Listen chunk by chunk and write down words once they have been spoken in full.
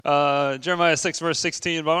Jeremiah 6, verse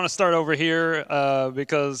 16. But I want to start over here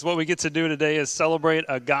because what we get to do today is celebrate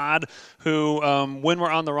a God who, when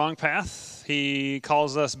we're on the wrong path, he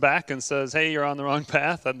calls us back and says, hey, you're on the wrong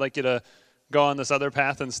path. I'd like you to go on this other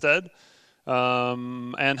path instead.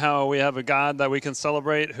 And how we have a God that we can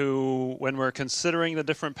celebrate who, when we're considering the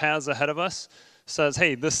different paths ahead of us, says,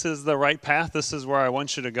 hey, this is the right path. This is where I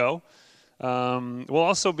want you to go. We'll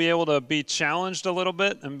also be able to be challenged a little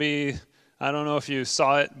bit and I don't know if you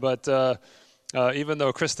saw it, but even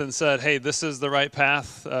though Kristen said, hey, this is the right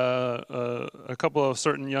path, a couple of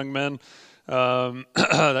certain young men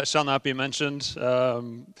that shall not be mentioned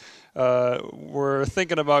were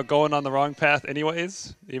thinking about going on the wrong path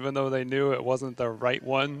anyways, even though they knew it wasn't the right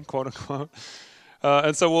one, quote unquote.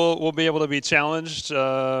 And so we'll be able to be challenged,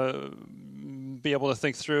 be able to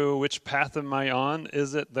think through which path am I on?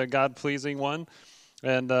 Is it the God-pleasing one?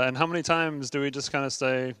 And how many times do we just kind of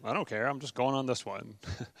say, I don't care, I'm just going on this one?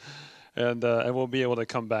 and we'll be able to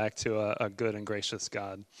come back to a good and gracious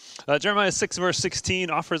God. Jeremiah 6, verse 16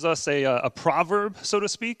 offers us a proverb, so to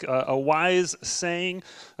speak, a wise saying,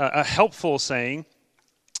 a helpful saying.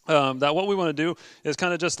 That what we want to do is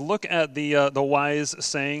kind of just look at the wise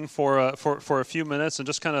saying for a few minutes and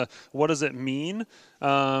just kind of what does it mean,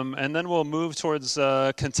 and then we'll move towards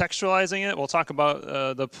contextualizing it. We'll talk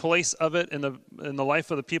about the place of it in the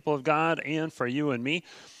life of the people of God and for you and me,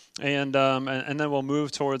 and then we'll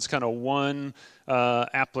move towards kind of one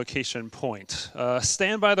application point.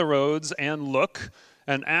 Stand by the roads and look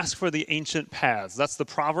and ask for the ancient paths. That's the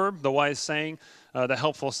proverb, the wise saying. The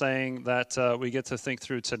helpful saying that we get to think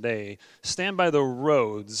through today. Stand by the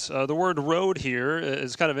roads. The word road here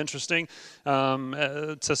is kind of interesting.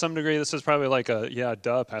 To some degree, this is probably like yeah,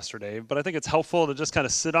 duh, Pastor Dave. But I think it's helpful to just kind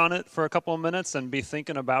of sit on it for a couple of minutes and be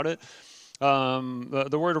thinking about it.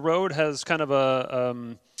 The word road has kind of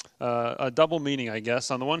a double meaning, I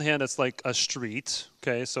guess. On the one hand, it's like a street,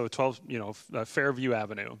 okay, so 12, Fairview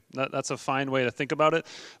Avenue. That's a fine way to think about it.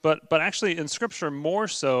 But actually, in Scripture, more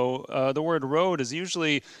so, the word road is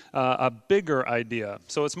usually a bigger idea.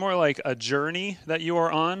 So it's more like a journey that you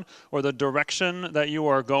are on, or the direction that you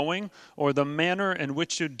are going, or the manner in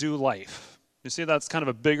which you do life. You see, that's kind of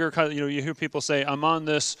a bigger kind of, you hear people say, I'm on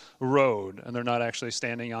this road, and they're not actually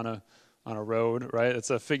standing on a road, right?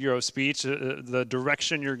 It's a figure of speech, the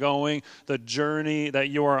direction you're going, the journey that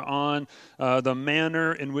you are on, the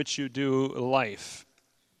manner in which you do life.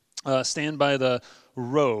 Stand by the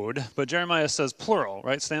road, but Jeremiah says plural,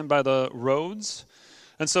 right? Stand by the roads.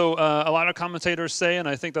 And so a lot of commentators say, and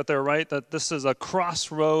I think that they're right, that this is a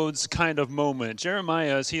crossroads kind of moment.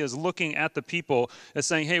 Jeremiah, as he is looking at the people, is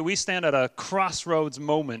saying, hey, we stand at a crossroads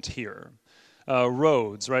moment here.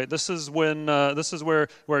 Roads, right? This is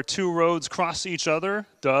where two roads cross each other.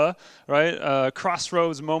 Duh, right?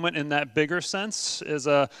 Crossroads moment in that bigger sense is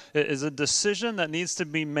a decision that needs to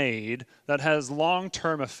be made that has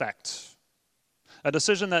long-term effect. A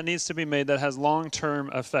decision that needs to be made that has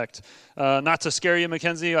long-term effect. Not to scare you,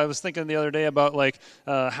 Mackenzie, I was thinking the other day about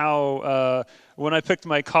how when I picked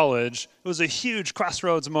my college, it was a huge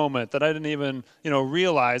crossroads moment that I didn't even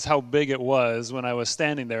realize how big it was when I was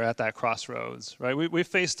standing there at that crossroads. Right? We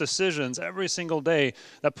face decisions every single day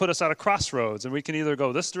that put us at a crossroads, and we can either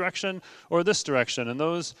go this direction or this direction. And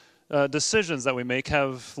those decisions that we make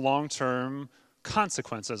have long-term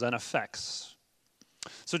consequences and effects.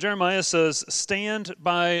 So Jeremiah says, stand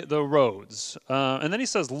by the roads. And then he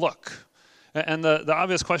says, look. And the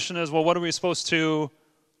obvious question is, well, what are we supposed to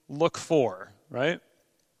look for, right?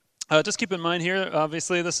 Just keep in mind here,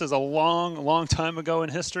 obviously, this is a long, long time ago in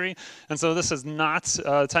history. And so this is not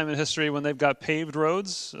a time in history when they've got paved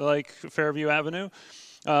roads like Fairview Avenue.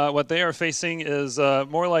 What they are facing is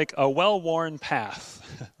more like a well-worn path,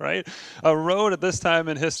 right? A road at this time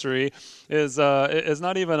in history is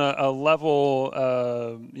not even a level,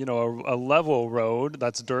 a level road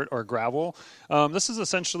that's dirt or gravel. This is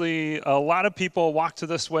essentially a lot of people walk to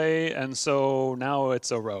this way, and so now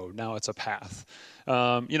it's a road. Now it's a path.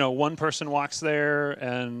 One person walks there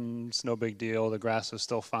and it's no big deal. The grass is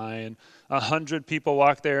still fine. 100 people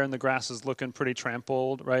walk there and the grass is looking pretty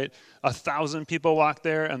trampled, right? 1,000 people walk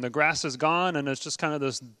there and the grass is gone and it's just kind of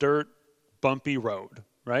this dirt, bumpy road,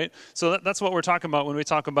 right? So that's what we're talking about when we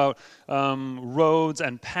talk about roads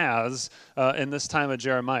and paths in this time of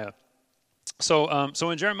Jeremiah. So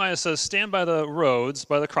when Jeremiah says, stand by the roads,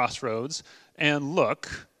 by the crossroads, and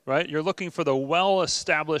look, right? You're looking for the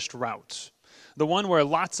well-established route. The one where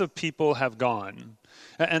lots of people have gone.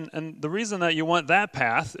 And the reason that you want that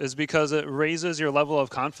path is because it raises your level of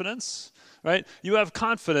confidence, right? You have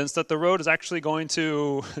confidence that the road is actually going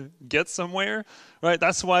to get somewhere, right?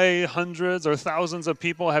 That's why hundreds or thousands of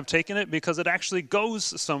people have taken it, because it actually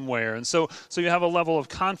goes somewhere. And so you have a level of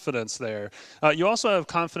confidence there. You also have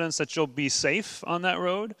confidence that you'll be safe on that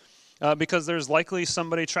road. Because there's likely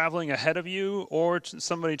somebody traveling ahead of you or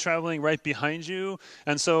somebody traveling right behind you.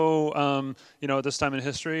 And so, at this time in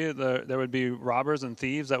history, there would be robbers and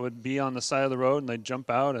thieves that would be on the side of the road, and they'd jump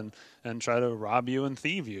out and try to rob you and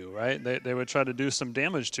thieve you, right? They would try to do some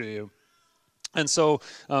damage to you. And so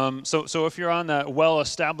if you're on that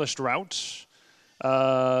well-established route,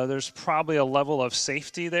 there's probably a level of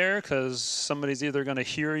safety there, because somebody's either going to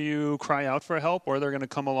hear you cry out for help, or they're going to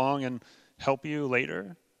come along and help you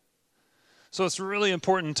later. So it's really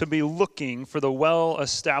important to be looking for the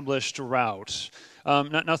well-established route.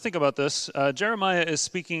 Now think about this. Jeremiah is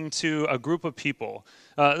speaking to a group of people.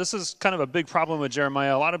 This is kind of a big problem with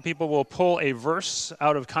Jeremiah. A lot of people will pull a verse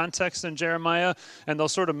out of context in Jeremiah, and they'll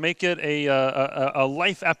sort of make it a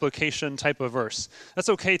life application type of verse. That's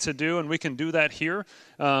okay to do, and we can do that here.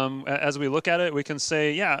 As we look at it, we can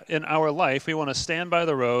say, yeah, in our life, we want to stand by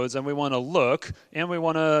the roads, and we want to look, and we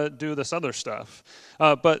want to do this other stuff.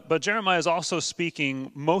 But Jeremiah is also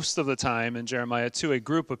speaking most of the time in Jeremiah to a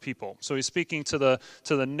group of people. So he's speaking to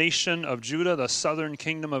the nation of Judah, the southern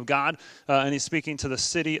kingdom of God, and he's speaking to the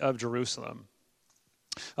city of Jerusalem.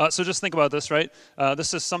 So just think about this, right?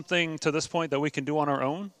 This is something to this point that we can do on our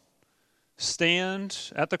own.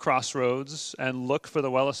 Stand at the crossroads and look for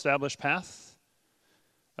the well-established path.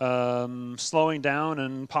 Slowing down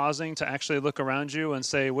and pausing to actually look around you and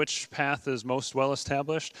say which path is most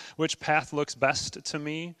well-established, which path looks best to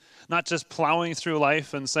me. Not just plowing through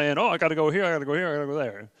life and saying, oh, I got to go here, I got to go here, I got to go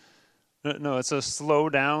there. No, it's a slow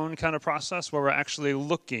down kind of process where we're actually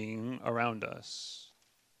looking around us.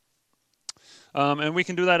 And we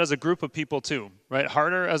can do that as a group of people too, right?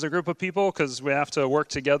 Harder as a group of people because we have to work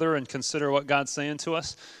together and consider what God's saying to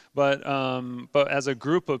us. But as a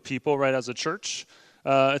group of people, right, as a church,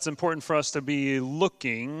 it's important for us to be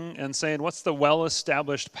looking and saying, what's the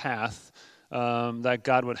well-established path that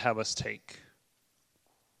God would have us take?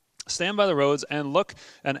 Stand by the roads and look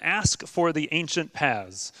and ask for the ancient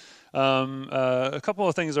paths. A couple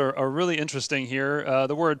of things are really interesting here.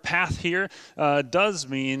 The word path here does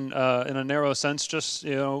mean, in a narrow sense, just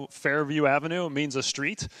Fairview Avenue. It means a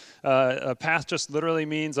street. A path just literally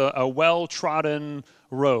means a well-trodden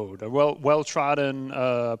road, a well-trodden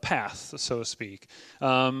path, so to speak.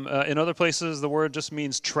 In other places, the word just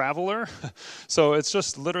means traveler. So it's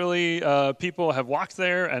just literally people have walked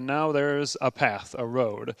there, and now there's a path, a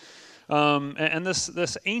road. And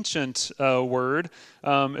this ancient word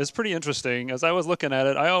is pretty interesting. As I was looking at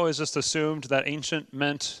it, I always just assumed that ancient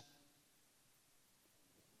meant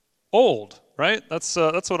old, right? That's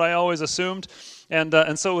what I always assumed.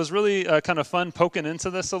 And so it was really kind of fun poking into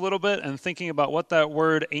this a little bit and thinking about what that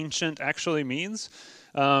word ancient actually means.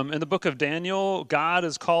 In the book of Daniel, God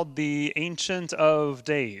is called the Ancient of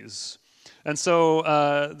Days. And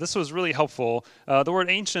so this was really helpful. The word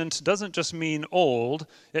ancient doesn't just mean old.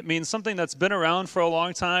 It means something that's been around for a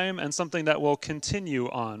long time and something that will continue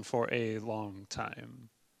on for a long time.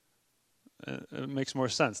 It makes more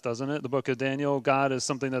sense, doesn't it? The book of Daniel, God is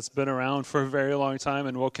something that's been around for a very long time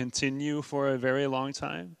and will continue for a very long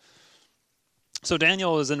time. So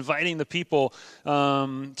Daniel is inviting the people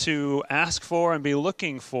to ask for and be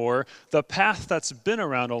looking for the path that's been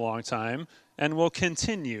around a long time and will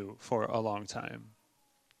continue for a long time.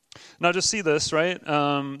 Now, just see this, right?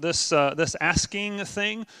 This asking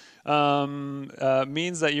thing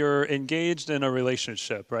means that you're engaged in a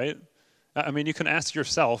relationship, right? I mean, you can ask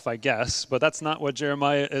yourself, I guess, but that's not what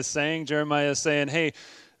Jeremiah is saying. Jeremiah is saying, hey,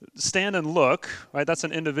 stand and look, right? That's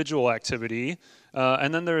an individual activity.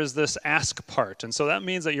 And then there is this ask part. And so that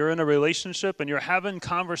means that you're in a relationship and you're having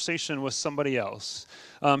conversation with somebody else.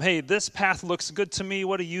 Hey, this path looks good to me.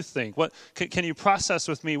 What do you think? Can you process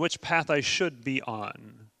with me which path I should be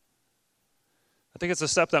on? I think it's a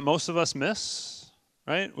step that most of us miss,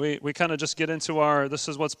 right? We kind of just get into this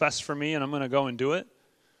is what's best for me and I'm going to go and do it.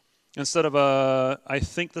 Instead of I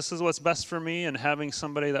think this is what's best for me, and having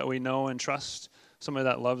somebody that we know and trust, somebody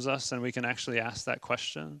that loves us, and we can actually ask that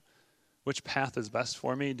question. Which path is best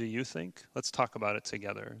for me, do you think? Let's talk about it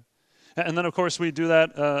together. And then, of course, we do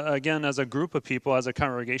that, again, as a group of people, as a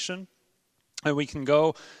congregation. And we can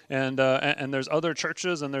go and there's other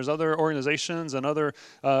churches and there's other organizations and other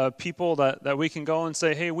people that we can go and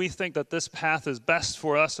say, hey, we think that this path is best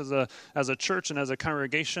for us as a church and as a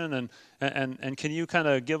congregation. And can you kind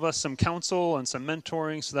of give us some counsel and some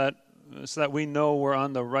mentoring so that we know we're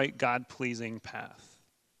on the right God-pleasing path?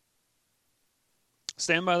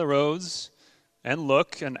 Stand by the roads and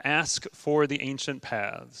look and ask for the ancient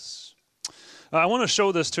paths. I want to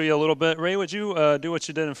show this to you a little bit. Ray, would you do what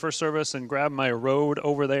you did in first service and grab my road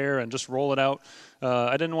over there and just roll it out?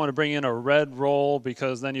 I didn't want to bring in a red roll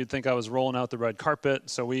because then you'd think I was rolling out the red carpet.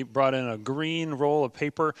 So we brought in a green roll of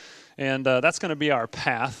paper, and that's going to be our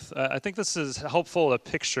path. I think this is helpful to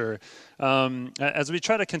picture as we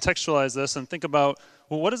try to contextualize this and think about,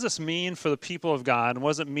 well, what does this mean for the people of God, and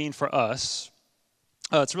what does it mean for us?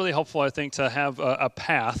 It's really helpful, I think, to have a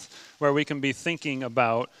path where we can be thinking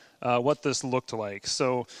about what this looked like.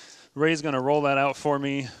 So Ray's going to roll that out for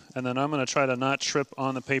me, and then I'm going to try to not trip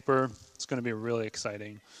on the paper. It's going to be really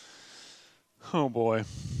exciting. Oh, boy.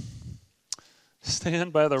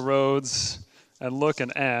 Stand by the roads and look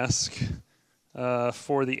and ask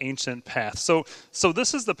for the ancient path. So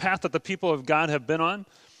this is the path that the people of God have been on.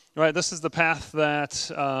 Right, this is the path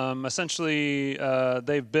that essentially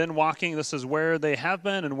they've been walking. This is where they have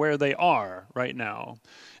been and where they are right now.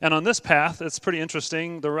 And on this path, it's pretty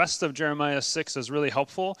interesting. The rest of Jeremiah 6 is really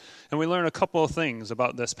helpful, and we learn a couple of things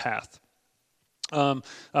about this path.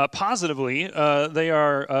 Positively, they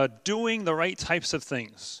are doing the right types of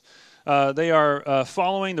things. They are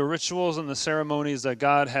following the rituals and the ceremonies that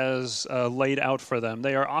God has laid out for them.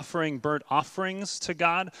 They are offering burnt offerings to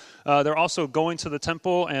God. They're also going to the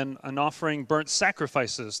temple and offering burnt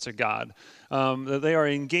sacrifices to God. They are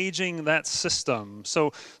engaging that system.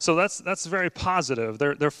 So that's very positive.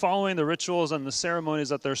 They're following the rituals and the ceremonies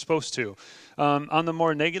that they're supposed to. On the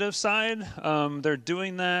more negative side, they're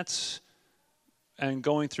doing that and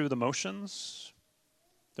going through the motions.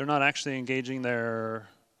 They're not actually engaging their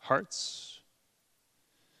hearts.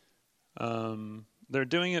 They're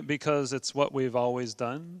doing it because it's what we've always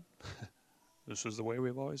done. This is the way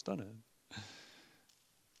we've always done it.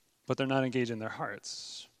 But they're not engaging their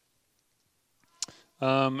hearts.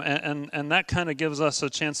 And that kind of gives us a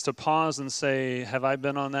chance to pause and say, have I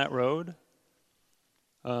been on that road?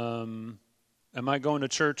 Am I going to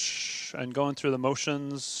church and going through the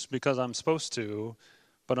motions because I'm supposed to,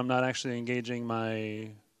 but I'm not actually engaging my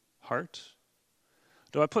heart?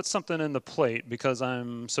 Do I put something in the plate because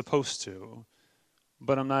I'm supposed to,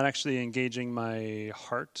 but I'm not actually engaging my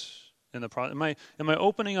heart in the process? Am I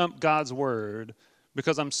opening up God's word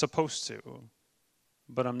because I'm supposed to,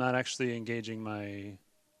 but I'm not actually engaging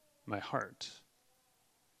my heart?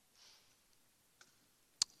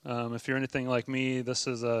 If you're anything like me, this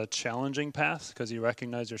is a challenging path because you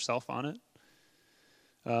recognize yourself on it.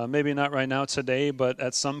 Maybe not right now today, but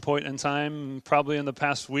at some point in time, probably in the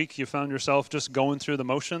past week, you found yourself just going through the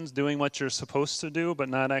motions, doing what you're supposed to do, but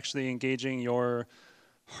not actually engaging your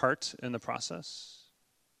heart in the process.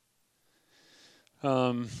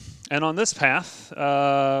 And on this path,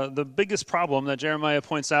 the biggest problem that Jeremiah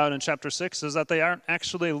points out in chapter 6 is that they aren't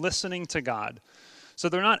actually listening to God. So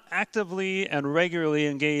they're not actively and regularly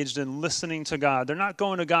engaged in listening to God. They're not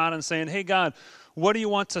going to God and saying, hey, God, what do you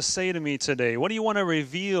want to say to me today? What do you want to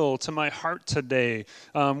reveal to my heart today?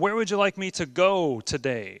 Where would you like me to go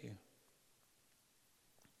today?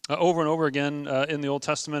 Over and over again in the Old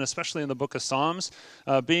Testament, especially in the book of Psalms,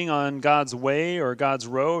 being on God's way or God's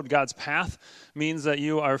road, God's path, means that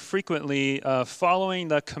you are frequently following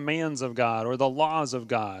the commands of God or the laws of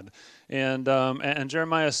God. And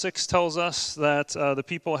Jeremiah 6 tells us that the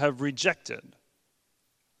people have rejected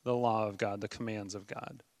the law of God, the commands of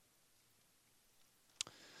God.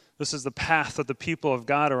 This is the path that the people of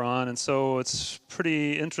God are on, and so it's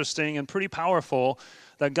pretty interesting and pretty powerful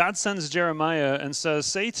that God sends Jeremiah and says,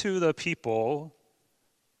 say to the people,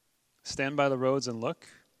 stand by the roads and look,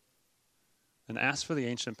 and ask for the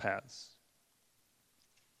ancient paths.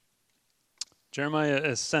 Jeremiah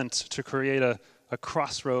is sent to create a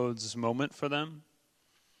crossroads moment for them,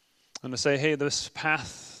 and to say, hey, this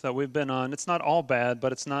path that we've been on, it's not all bad,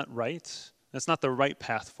 but it's not right. It's not the right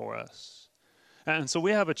path for us. And so we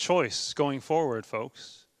have a choice going forward,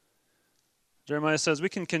 folks. Jeremiah says we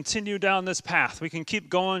can continue down this path. We can keep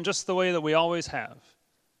going just the way that we always have.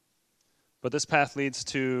 But this path leads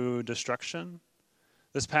to destruction.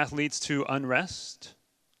 This path leads to unrest.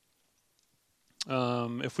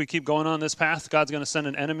 If we keep going on this path, God's going to send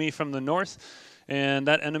an enemy from the north, and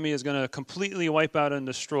that enemy is going to completely wipe out and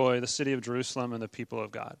destroy the city of Jerusalem and the people of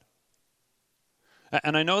God.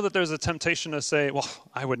 And I know that there's a temptation to say, well,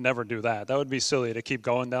 I would never do that. That would be silly to keep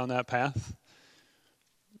going down that path.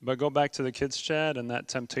 But go back to the kids' chat and that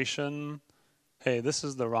temptation, hey, this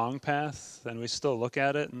is the wrong path, and we still look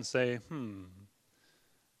at it and say,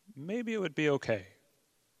 maybe it would be okay.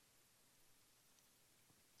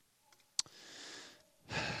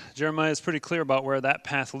 Jeremiah is pretty clear about where that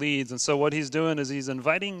path leads. And so what he's doing is he's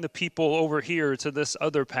inviting the people over here to this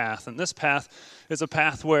other path. And this path is a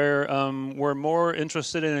path where we're more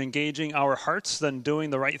interested in engaging our hearts than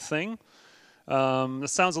doing the right thing.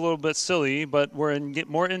 This sounds a little bit silly, but we're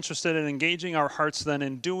more interested in engaging our hearts than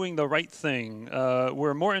in doing the right thing.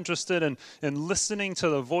 We're more interested in listening to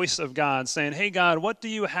the voice of God, saying, hey, God, what do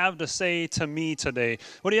you have to say to me today?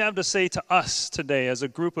 What do you have to say to us today as a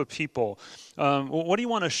group of people? What do you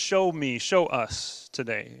want to show us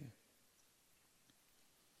today?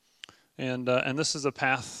 And this is a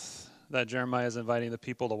path that Jeremiah is inviting the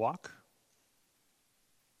people to walk.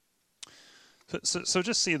 So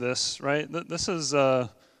just see this, right? This is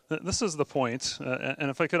the point. And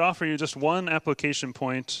if I could offer you just one application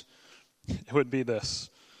point, it would be this: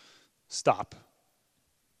 stop.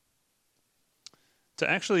 To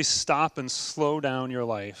actually stop and slow down your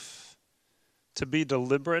life, to be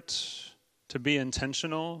deliberate, to be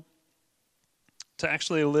intentional, to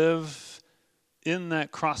actually live in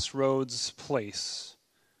that crossroads place,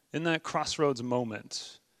 in that crossroads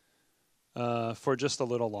moment, for just a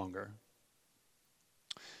little longer.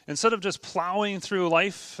 Instead of just plowing through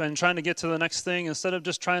life and trying to get to the next thing, instead of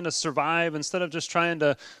just trying to survive, instead of just trying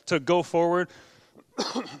to go forward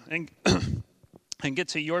and get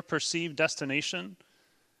to your perceived destination,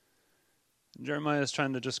 Jeremiah is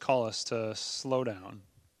trying to just call us to slow down,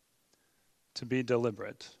 to be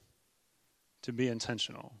deliberate, to be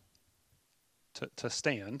intentional, to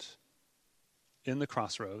stand in the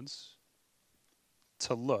crossroads,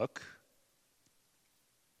 to look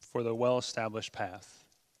for the well-established path,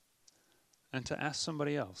 and to ask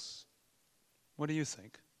somebody else, what do you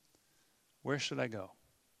think? Where should I go?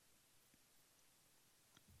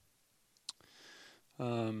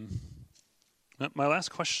 My last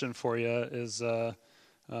question for you is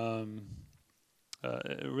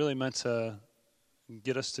really meant to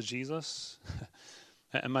get us to Jesus.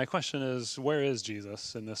 And my question is, where is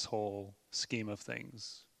Jesus in this whole scheme of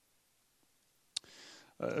things?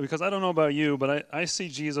 Because I don't know about you, but I see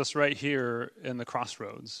Jesus right here in the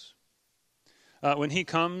crossroads. When he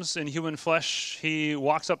comes in human flesh, he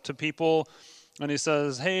walks up to people and he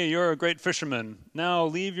says, hey, you're a great fisherman. Now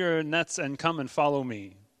leave your nets and come and follow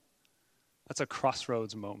me. That's a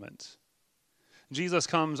crossroads moment. Jesus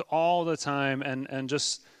comes all the time and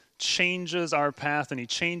just changes our path, and he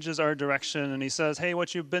changes our direction, and he says, hey,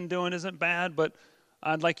 what you've been doing isn't bad, but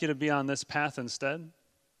I'd like you to be on this path instead.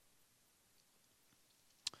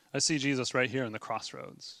 I see Jesus right here in the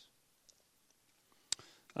crossroads.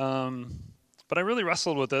 But I really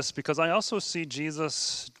wrestled with this because I also see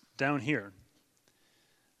Jesus down here.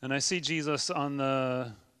 And I see Jesus on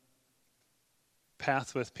the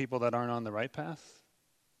path with people that aren't on the right path.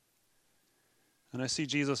 And I see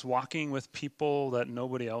Jesus walking with people that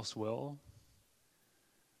nobody else will.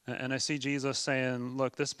 And I see Jesus saying,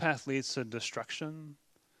 look, this path leads to destruction,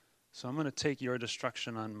 so I'm going to take your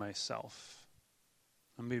destruction on myself.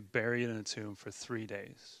 I'm going to be buried in a tomb for 3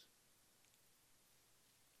 days.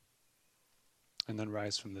 And then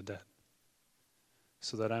rise from the dead,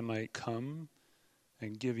 so that I might come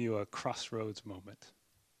and give you a crossroads moment,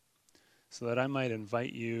 so that I might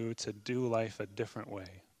invite you to do life a different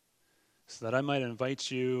way, so that I might invite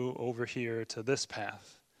you over here to this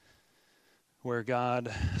path where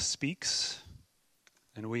God speaks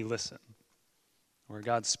and we listen, where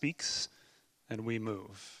God speaks and we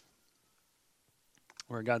move,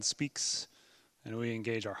 where God speaks and we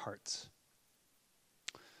engage our hearts.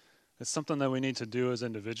 It's something that we need to do as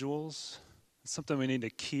individuals. It's something we need to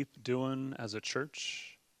keep doing as a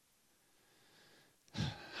church.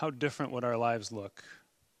 How different would our lives look?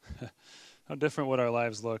 How different would our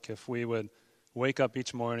lives look if we would wake up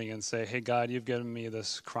each morning and say, hey, God, you've given me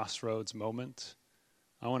this crossroads moment.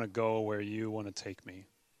 I want to go where you want to take me.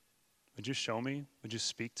 Would you show me? Would you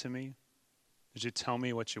speak to me? Would you tell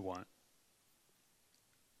me what you want?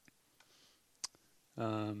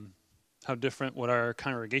 How different would our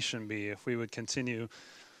congregation be if we would continue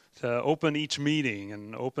to open each meeting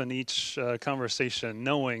and open each conversation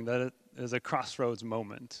knowing that it is a crossroads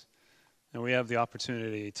moment and we have the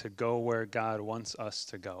opportunity to go where God wants us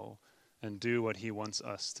to go and do what he wants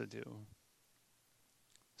us to do.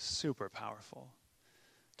 Super powerful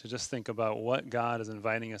to just think about what God is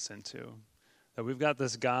inviting us into. That we've got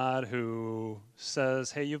this God who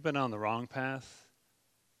says, hey, you've been on the wrong path.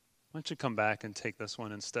 Why don't you come back and take this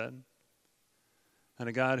one instead? And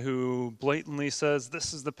a God who blatantly says,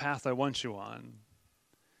 this is the path I want you on.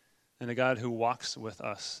 And a God who walks with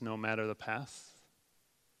us no matter the path,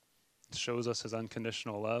 shows us his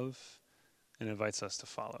unconditional love, and invites us to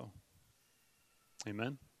follow.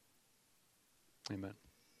 Amen? Amen.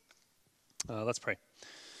 Let's pray.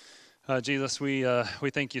 Jesus, we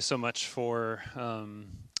thank you so much for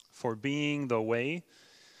being the way,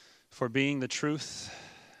 for being the truth,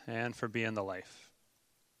 and for being the life.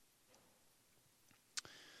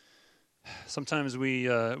 Sometimes we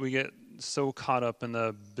get so caught up in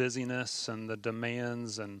the busyness and the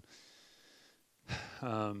demands, and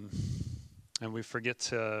we forget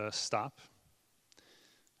to stop.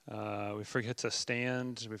 We forget to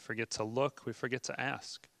stand. We forget to look. We forget to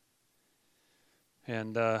ask.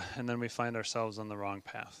 And then we find ourselves on the wrong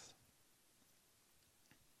path.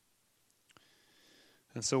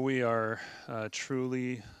 And so we are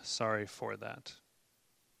truly sorry for that.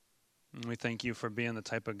 And we thank you for being the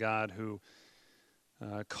type of God who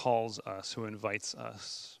calls us, who invites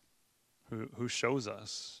us, who shows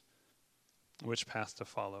us which path to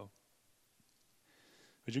follow.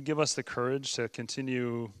 Would you give us the courage to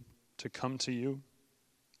continue to come to you?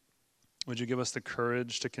 Would you give us the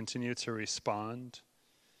courage to continue to respond?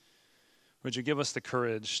 Would you give us the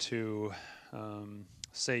courage to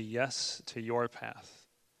say yes to your path,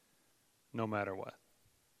 no matter what?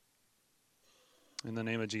 In the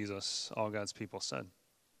name of Jesus, all God's people said,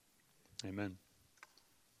 amen.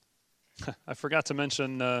 I forgot to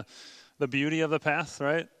mention the beauty of the path,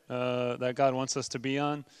 right, that God wants us to be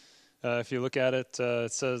on. If you look at it,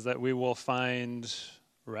 it says that we will find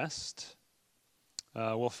rest,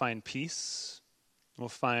 we'll find peace, we'll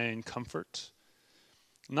find comfort.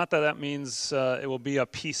 Not that that means it will be a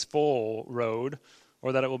peaceful road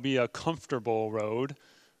or that it will be a comfortable road,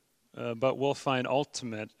 but we'll find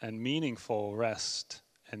ultimate and meaningful rest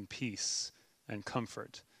and peace and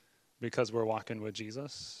comfort because we're walking with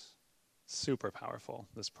Jesus. Super powerful,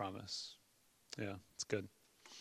 this promise. Yeah, it's good.